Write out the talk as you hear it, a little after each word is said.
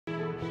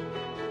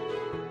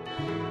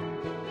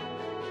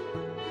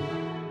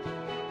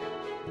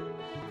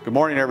Good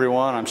morning,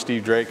 everyone. I'm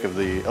Steve Drake of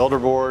the Elder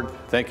Board.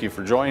 Thank you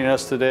for joining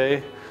us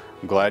today.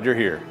 I'm glad you're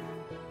here.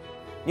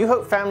 New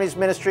Hope Families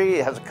Ministry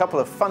has a couple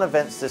of fun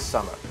events this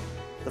summer.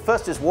 The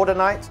first is Water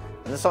Night,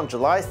 and this on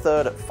July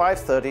 3rd at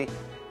 5:30.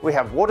 We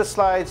have water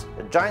slides,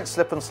 a giant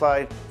slip and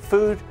slide,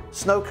 food,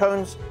 snow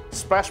cones,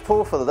 splash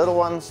pool for the little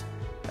ones,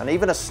 and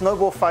even a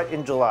snowball fight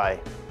in July.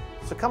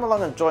 So come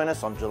along and join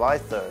us on July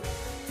 3rd.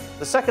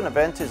 The second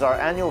event is our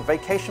annual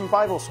Vacation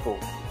Bible School.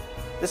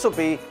 This will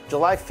be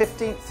July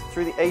 15th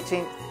through the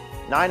 18th,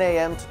 9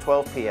 a.m. to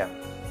 12 p.m.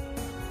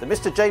 The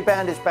Mr. J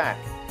Band is back,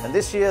 and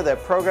this year their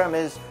program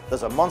is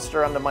There's a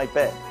Monster Under My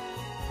Bed.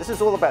 This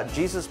is all about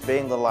Jesus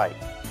being the light.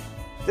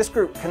 This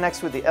group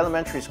connects with the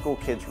elementary school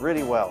kids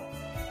really well.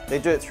 They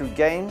do it through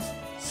games,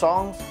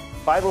 songs,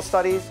 Bible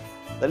studies.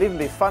 There'll even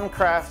be fun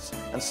crafts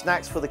and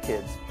snacks for the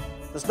kids.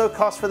 There's no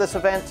cost for this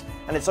event,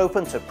 and it's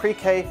open to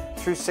pre-K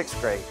through 6th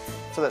grade.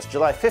 So that's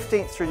July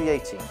 15th through the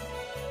 18th.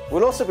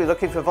 We'll also be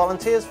looking for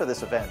volunteers for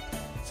this event.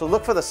 So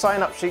look for the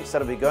sign-up sheets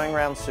that'll be going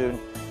around soon.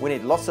 We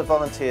need lots of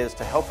volunteers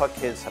to help our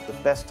kids have the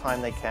best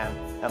time they can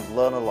and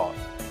learn a lot.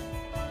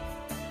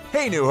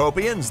 Hey New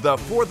Hopians, the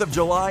 4th of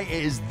July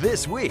is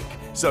this week,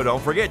 so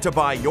don't forget to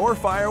buy your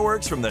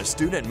fireworks from the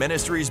Student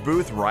Ministries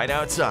booth right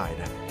outside.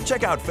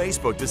 Check out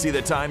Facebook to see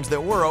the times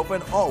that we're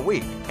open all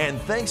week,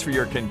 and thanks for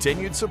your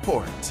continued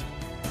support.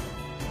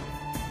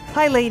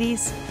 Hi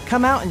ladies,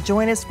 come out and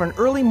join us for an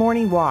early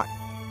morning walk.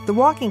 The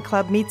Walking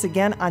Club meets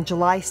again on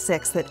July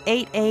 6th at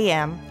 8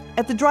 a.m.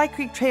 at the Dry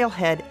Creek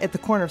Trailhead at the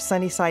corner of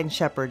Sunnyside and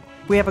Shepherd.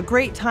 We have a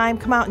great time.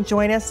 Come out and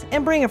join us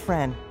and bring a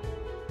friend.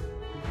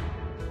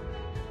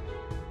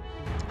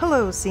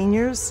 Hello,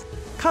 seniors.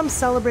 Come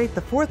celebrate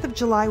the 4th of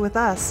July with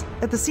us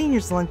at the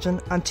Seniors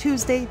Luncheon on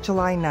Tuesday,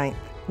 July 9th.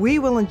 We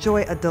will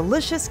enjoy a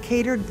delicious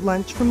catered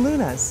lunch from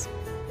Luna's.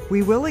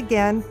 We will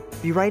again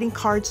be writing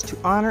cards to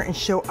honor and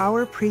show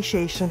our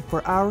appreciation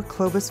for our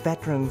Clovis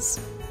veterans.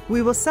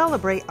 We will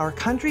celebrate our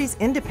country's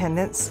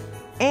independence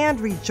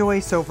and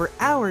rejoice over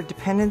our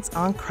dependence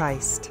on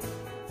Christ.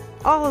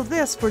 All of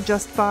this for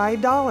just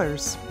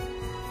 $5.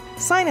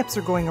 Sign-ups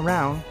are going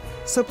around,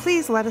 so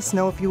please let us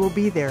know if you will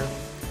be there.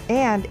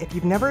 And if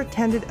you've never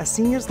attended a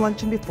seniors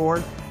luncheon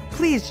before,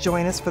 please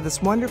join us for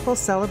this wonderful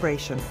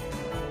celebration.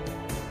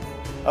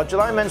 Our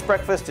July men's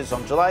breakfast is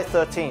on July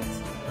 13th.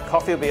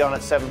 Coffee will be on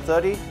at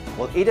 7:30,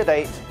 we'll eat at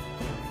 8,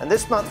 and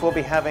this month we'll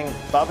be having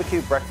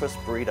barbecue breakfast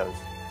burritos.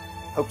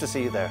 Hope to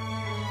see you there.